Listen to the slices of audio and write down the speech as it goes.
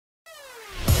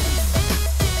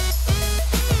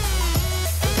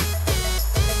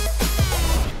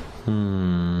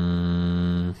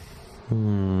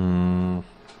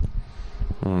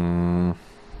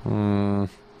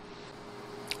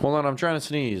I'm trying to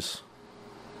sneeze.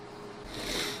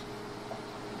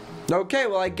 Okay,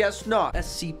 well, I guess not.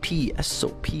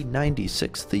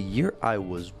 SCP-SOP-96, the year I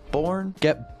was born.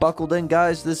 Get buckled in,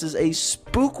 guys. This is a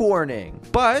spook warning.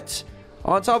 But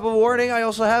on top of warning, I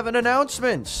also have an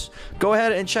announcement. Go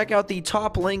ahead and check out the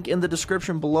top link in the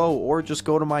description below, or just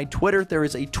go to my Twitter. There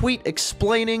is a tweet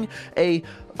explaining a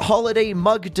holiday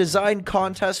mug design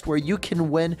contest where you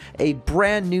can win a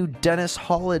brand new Denis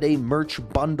holiday merch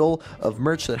bundle of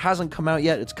merch that hasn't come out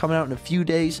yet. It's coming out in a few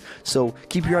days, so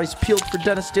keep your eyes peeled for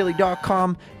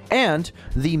DenisDaily.com. And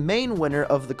the main winner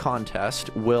of the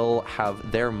contest will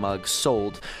have their mug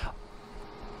sold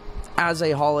as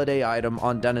a holiday item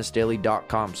on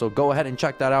DenisDaily.com. So go ahead and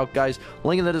check that out, guys.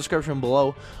 Link in the description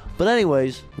below. But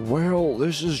anyways, well,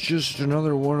 this is just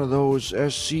another one of those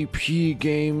SCP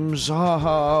games.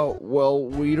 Haha. Well,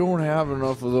 we don't have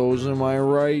enough of those, am I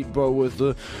right? But with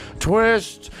the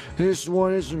twist, this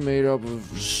one isn't made up of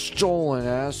stolen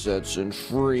assets and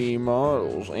free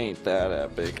models. Ain't that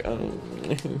epic?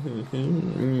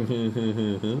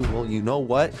 well, you know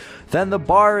what? Then the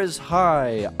bar is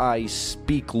high. I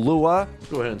speak Lua. Let's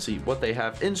go ahead and see what they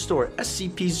have in store.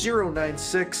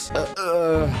 SCP-096.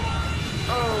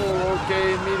 Oh,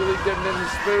 okay, immediately getting into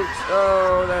spooks.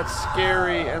 Oh, that's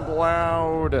scary and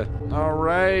loud. All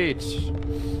right.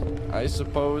 I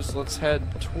suppose let's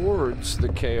head towards the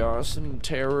chaos and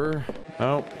terror.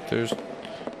 Oh, there's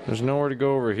nowhere to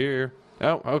go over here.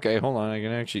 Oh, okay, hold on. I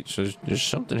can actually... So there's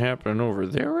something happening over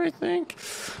there, I think?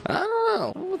 I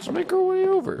don't know. Let's make our way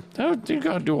over. I think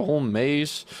I'll do a whole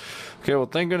maze. Okay, well,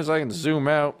 thank goodness I can zoom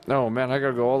out. Oh, man, I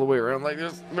gotta go all the way around like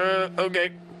this.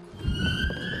 Okay.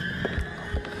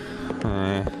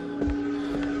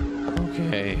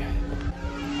 Okay.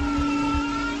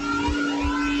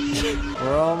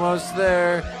 We're almost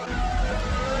there.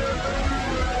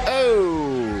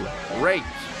 Oh, great.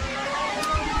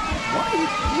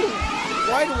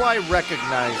 Why do I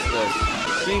recognize this?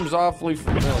 Seems awfully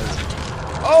familiar.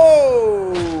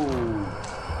 Oh!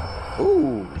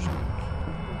 Ooh.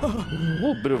 A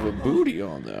little bit of a booty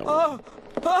on that one.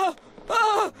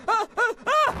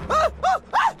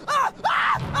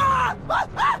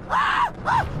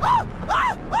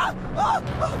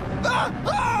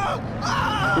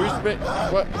 Who's been...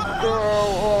 What?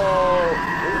 Oh.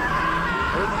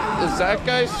 Is that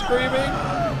guy screaming?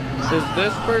 Is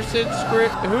this person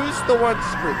screaming? Who's the one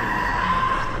screaming?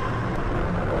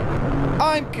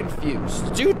 I'm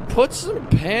confused. Dude, put some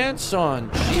pants on.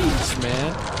 Jeez,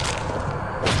 man.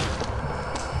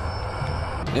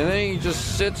 And then he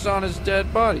just sits on his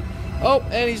dead body. Oh,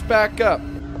 and he's back up.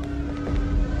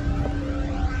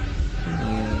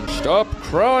 Stop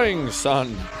crying,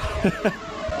 son.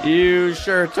 You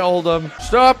sure told him.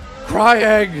 Stop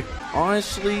crying.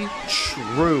 Honestly,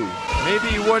 true. Maybe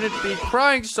you wouldn't be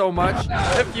crying so much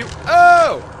if you...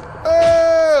 Oh!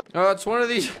 Oh! Oh, it's one of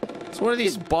these... It's one of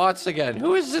these bots again.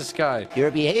 Who is this guy?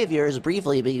 Your behavior is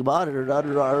briefly being monitored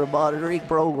under our monitoring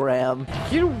program.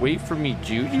 Get away from me,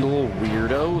 dude, you little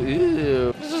weirdo.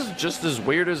 Ew. This is just as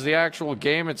weird as the actual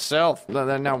game itself.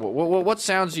 Now, what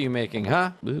sounds are you making,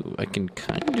 huh? Ooh, I can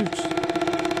kind of...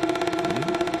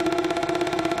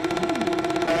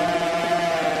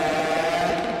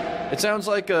 It sounds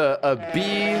like a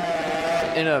bee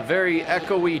in a very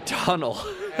echoey tunnel.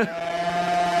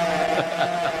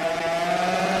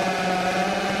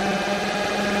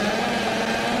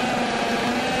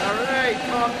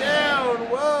 Calm down.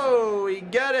 Whoa, we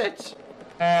get it.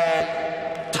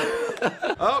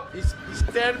 Oh, he's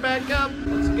standing back up.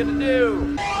 What's he gonna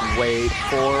do? Wait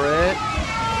for it.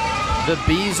 The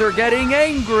bees are getting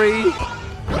angry.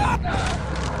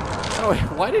 Oh,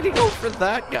 why did he go for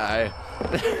that guy?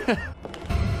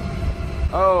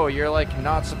 Oh, you're like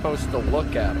not supposed to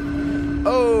look at him.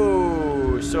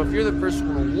 Oh, so if you're the first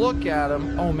one to look at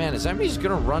him, oh man, is that mean he's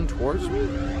gonna run towards me?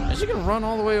 Is he gonna run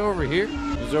all the way over here?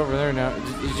 He's over there now.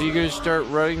 Is he gonna start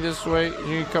running this way? Is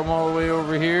he gonna come all the way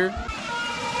over here?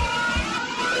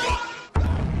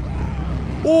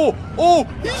 Oh,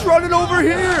 he's running over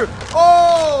here.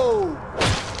 Oh,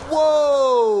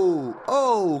 whoa,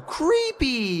 oh,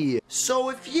 creepy. So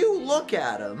if you look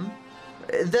at him,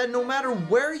 then no matter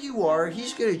where you are,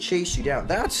 he's gonna chase you down.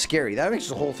 That's scary. That makes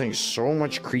the whole thing so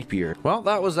much creepier. Well,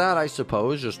 that was that, I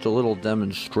suppose. Just a little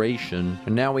demonstration.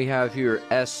 And now we have here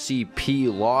SCP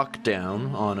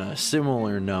Lockdown on a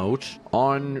similar note.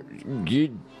 On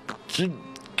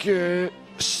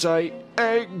site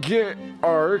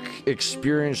arc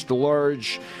experienced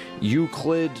large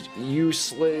Euclid, and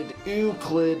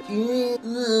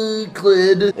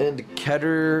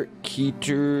Keter,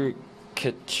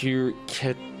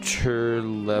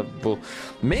 level.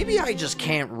 Maybe I just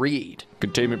can't read.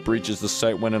 Containment breaches the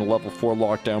site when in level 4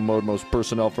 lockdown mode. Most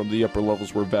personnel from the upper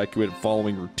levels were evacuated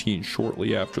following routine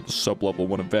shortly after the sub-level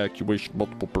 1 evacuation.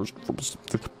 Multiple persons from...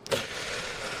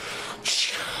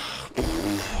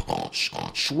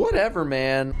 Whatever,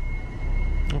 man.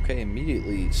 Okay,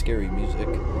 immediately scary music.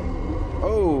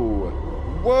 Oh,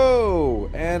 whoa,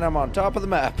 and I'm on top of the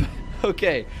map.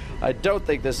 Okay, I don't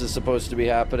think this is supposed to be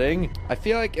happening. I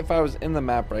feel like if I was in the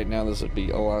map right now, this would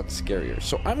be a lot scarier.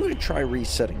 So I'm going to try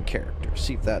resetting character,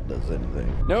 see if that does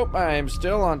anything. Nope, I am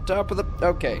still on top of the...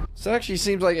 Okay, so it actually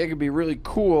seems like it could be really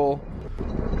cool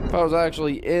if I was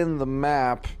actually in the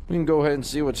map. We can go ahead and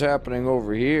see what's happening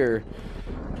over here.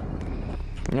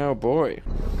 Oh boy.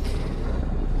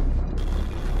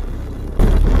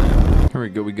 Here we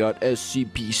go, we got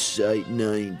SCP Site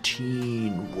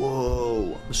 19.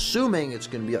 Whoa. I'm assuming it's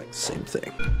gonna be like the same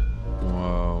thing.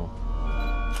 Whoa.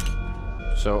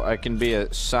 So I can be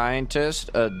a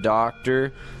scientist, a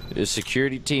doctor, the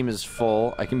security team is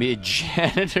full. I can be a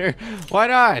janitor. Why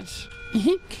not?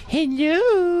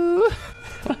 Hello.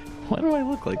 Why do I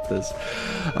look like this?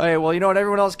 Okay, well, you know what?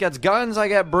 Everyone else gets guns, I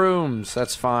get brooms.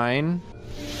 That's fine.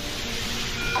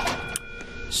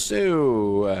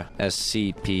 So,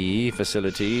 SCP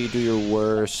facility, do your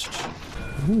worst.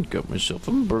 Got myself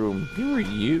a broom. Who are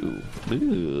you?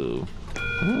 Ooh.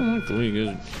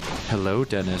 Hello,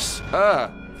 Dennis.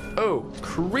 Oh,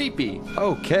 creepy.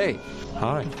 Okay.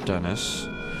 Hi, Dennis.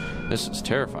 This is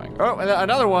terrifying. Oh, and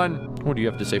another one. What do you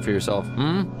have to say for yourself?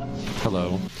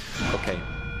 Hello. Okay.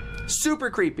 Super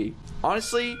creepy.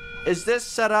 Honestly, is this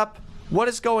set up? What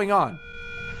is going on?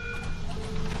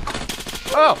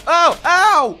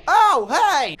 Oh,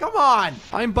 hey! Come on!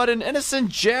 I'm but an innocent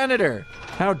janitor.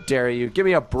 How dare you? Give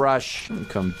me a brush. I'll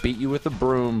come beat you with a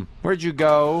broom. Where'd you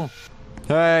go?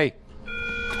 Hey!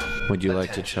 Would you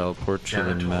like to teleport to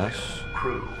the mess?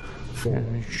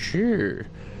 Sure.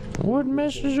 What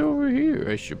mess is over here?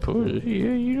 I suppose.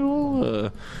 Yeah, you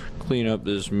know, clean up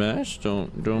this mess.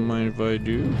 Don't mind if I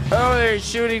do. Oh, they're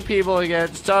shooting people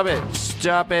again. Stop it.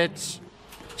 Stop it.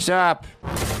 Stop.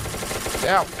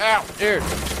 Ow, ow, here.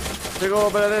 Take a little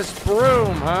bit of this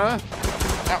broom, huh?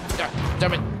 Ow,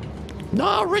 damn it.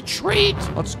 No, retreat.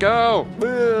 Let's go.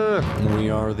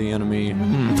 We are the enemy.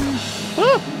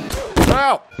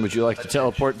 Ow. Would you like to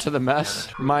teleport to the mess?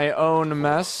 My own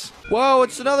mess? Whoa,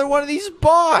 it's another one of these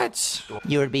bots.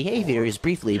 Your behavior is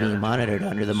briefly being monitored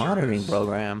under the monitoring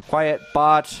program. Quiet,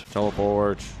 bot.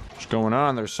 Teleport. What's going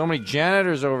on? There's so many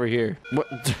janitors over here. What?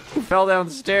 Who fell down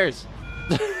the stairs?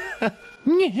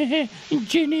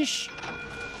 Denis.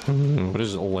 What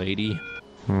is it, lady?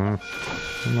 I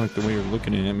don't like the way you're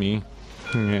looking at me.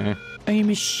 Yeah. I am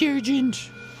a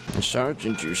sergeant. A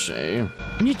sergeant, you say?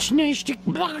 It's nice to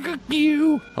bug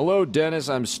you. Hello, Dennis.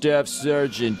 I'm Staff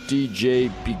Sergeant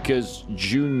DJ because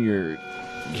Junior.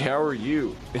 How are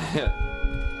you?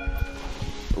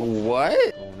 What?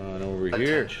 What's going on over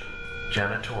here?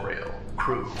 Janitorial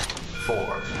crew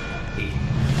 4 8.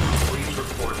 Please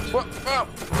report. What? Oh,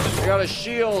 I got a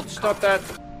shield. Stop that.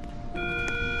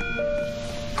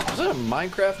 Is that a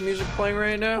Minecraft music playing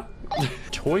right now?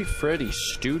 Toy Freddy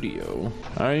Studio.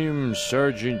 I am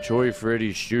Sergeant Toy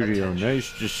Freddy Studio.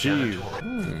 Nice to see you.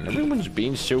 Everyone's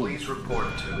being so weird.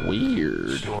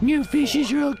 New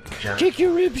faces are out. Take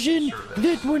your ribs in.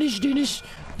 That one is Dennis.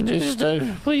 Just,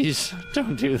 please,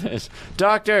 don't do this.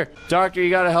 Doctor, you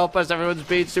gotta help us. Everyone's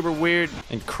being super weird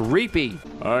and creepy.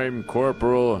 I'm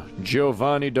Corporal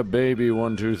Giovanni the Baby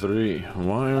 123.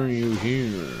 Why are you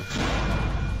here?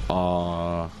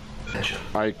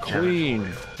 I clean.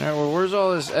 Now, well, where's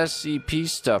all this SCP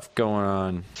stuff going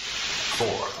on? 4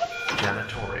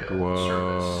 Janitorial.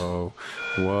 Whoa.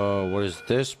 Whoa, what is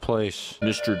this place?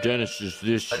 Mr. Dennis, is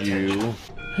this you?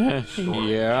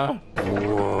 Yeah?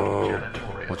 Whoa.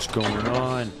 What's going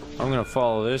on? I'm gonna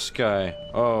follow this guy.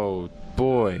 Oh,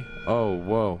 boy. Oh,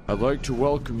 whoa. I'd like to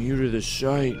welcome you to the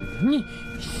site.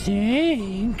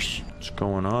 Thanks. What's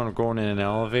going on? I'm going in an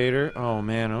elevator? Oh,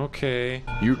 man, okay.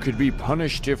 You could be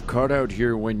punished if caught out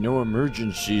here when no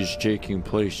emergency is taking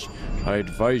place. I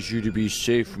advise you to be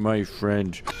safe, my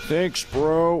friend. Thanks,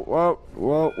 bro.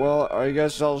 Well, I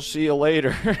guess I'll see you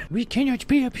later. We cannot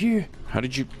be up here. How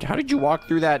did you walk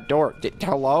through that door?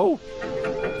 Hello?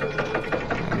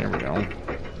 There we go.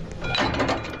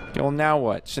 Well, now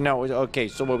what? So now, okay,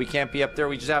 so what, we can't be up there?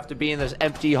 We just have to be in this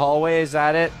empty hallway? Is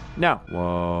that it? No.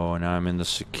 Whoa, now I'm in the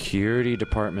security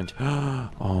department.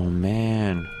 Oh,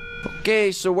 man.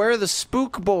 Okay, so where are the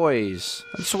spook boys?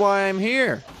 That's why I'm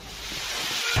here.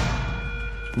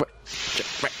 What?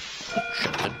 Shut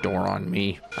the door on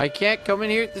me. I can't come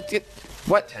in here.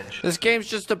 What? Attention. This game's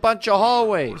just a bunch of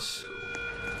hallways.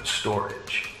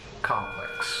 Storage.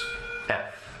 Complex.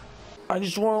 F. I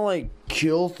just want to, like,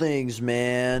 kill things,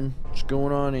 man. What's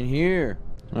going on in here?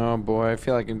 Oh boy, I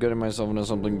feel like I'm getting myself into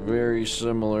something very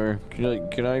similar.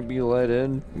 Can I be let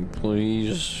in,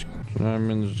 please?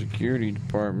 I'm in the security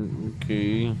department.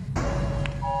 Okay.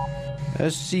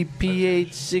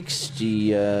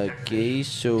 SCP-860, okay,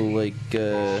 so, like,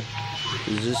 does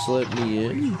this let me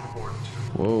in?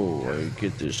 Whoa, I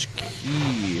get this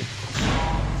key.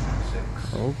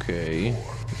 Okay.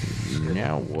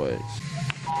 Now what?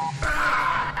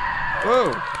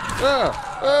 Oh!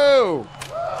 Ah! Oh!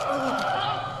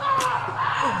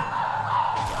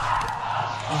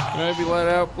 Can I be let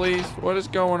out, please? What is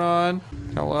going on?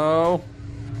 Hello?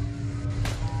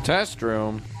 Test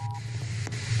room?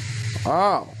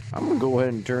 Oh, I'm gonna go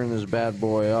ahead and turn this bad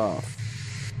boy off.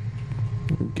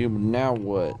 Okay, but now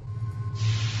what?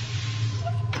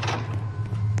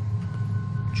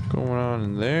 What's going on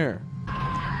in there?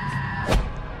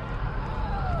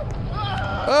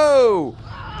 Oh!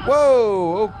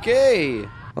 Whoa! Okay!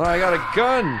 Oh, I got a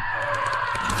gun!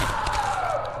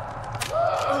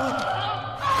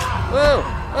 Whoa!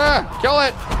 Ah! Kill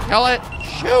it! Kill it!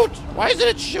 Shoot! Why isn't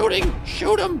it shooting?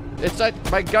 Shoot him! It's like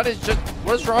my gun is just.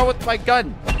 What is wrong with my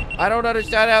gun? I don't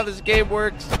understand how this game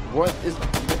works. What is?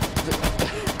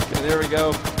 Okay, there we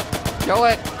go. Kill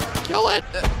it! Kill it!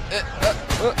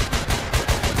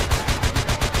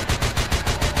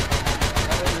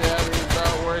 That is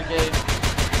not working.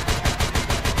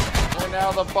 And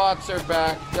now the bots are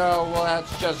back. Oh, well,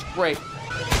 that's just great.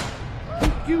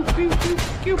 Pew, pew, pew,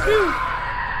 pew, pew.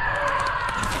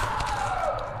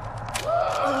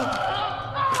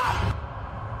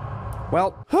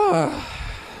 Well,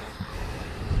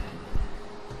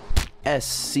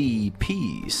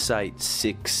 SCP Site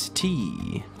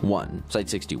 61. Site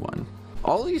 61.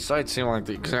 All these sites seem like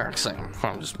the exact same, if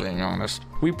I'm just being honest.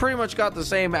 We pretty much got the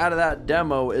same out of that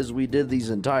demo as we did these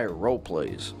entire role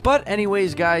plays. But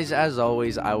anyways, guys, as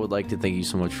always, I would like to thank you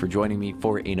so much for joining me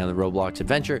for another Roblox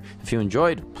adventure. If you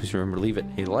enjoyed, please remember to leave it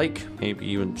a like, maybe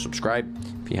even subscribe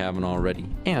if you haven't already.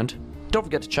 And don't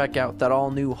forget to check out that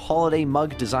all-new holiday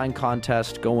mug design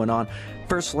contest going on.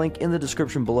 First link in the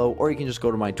description below, or you can just go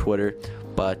to my Twitter.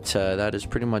 But that is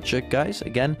pretty much it, guys.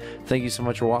 Again, thank you so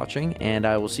much for watching, and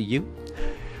I will see you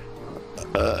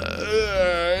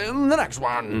in the next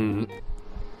one.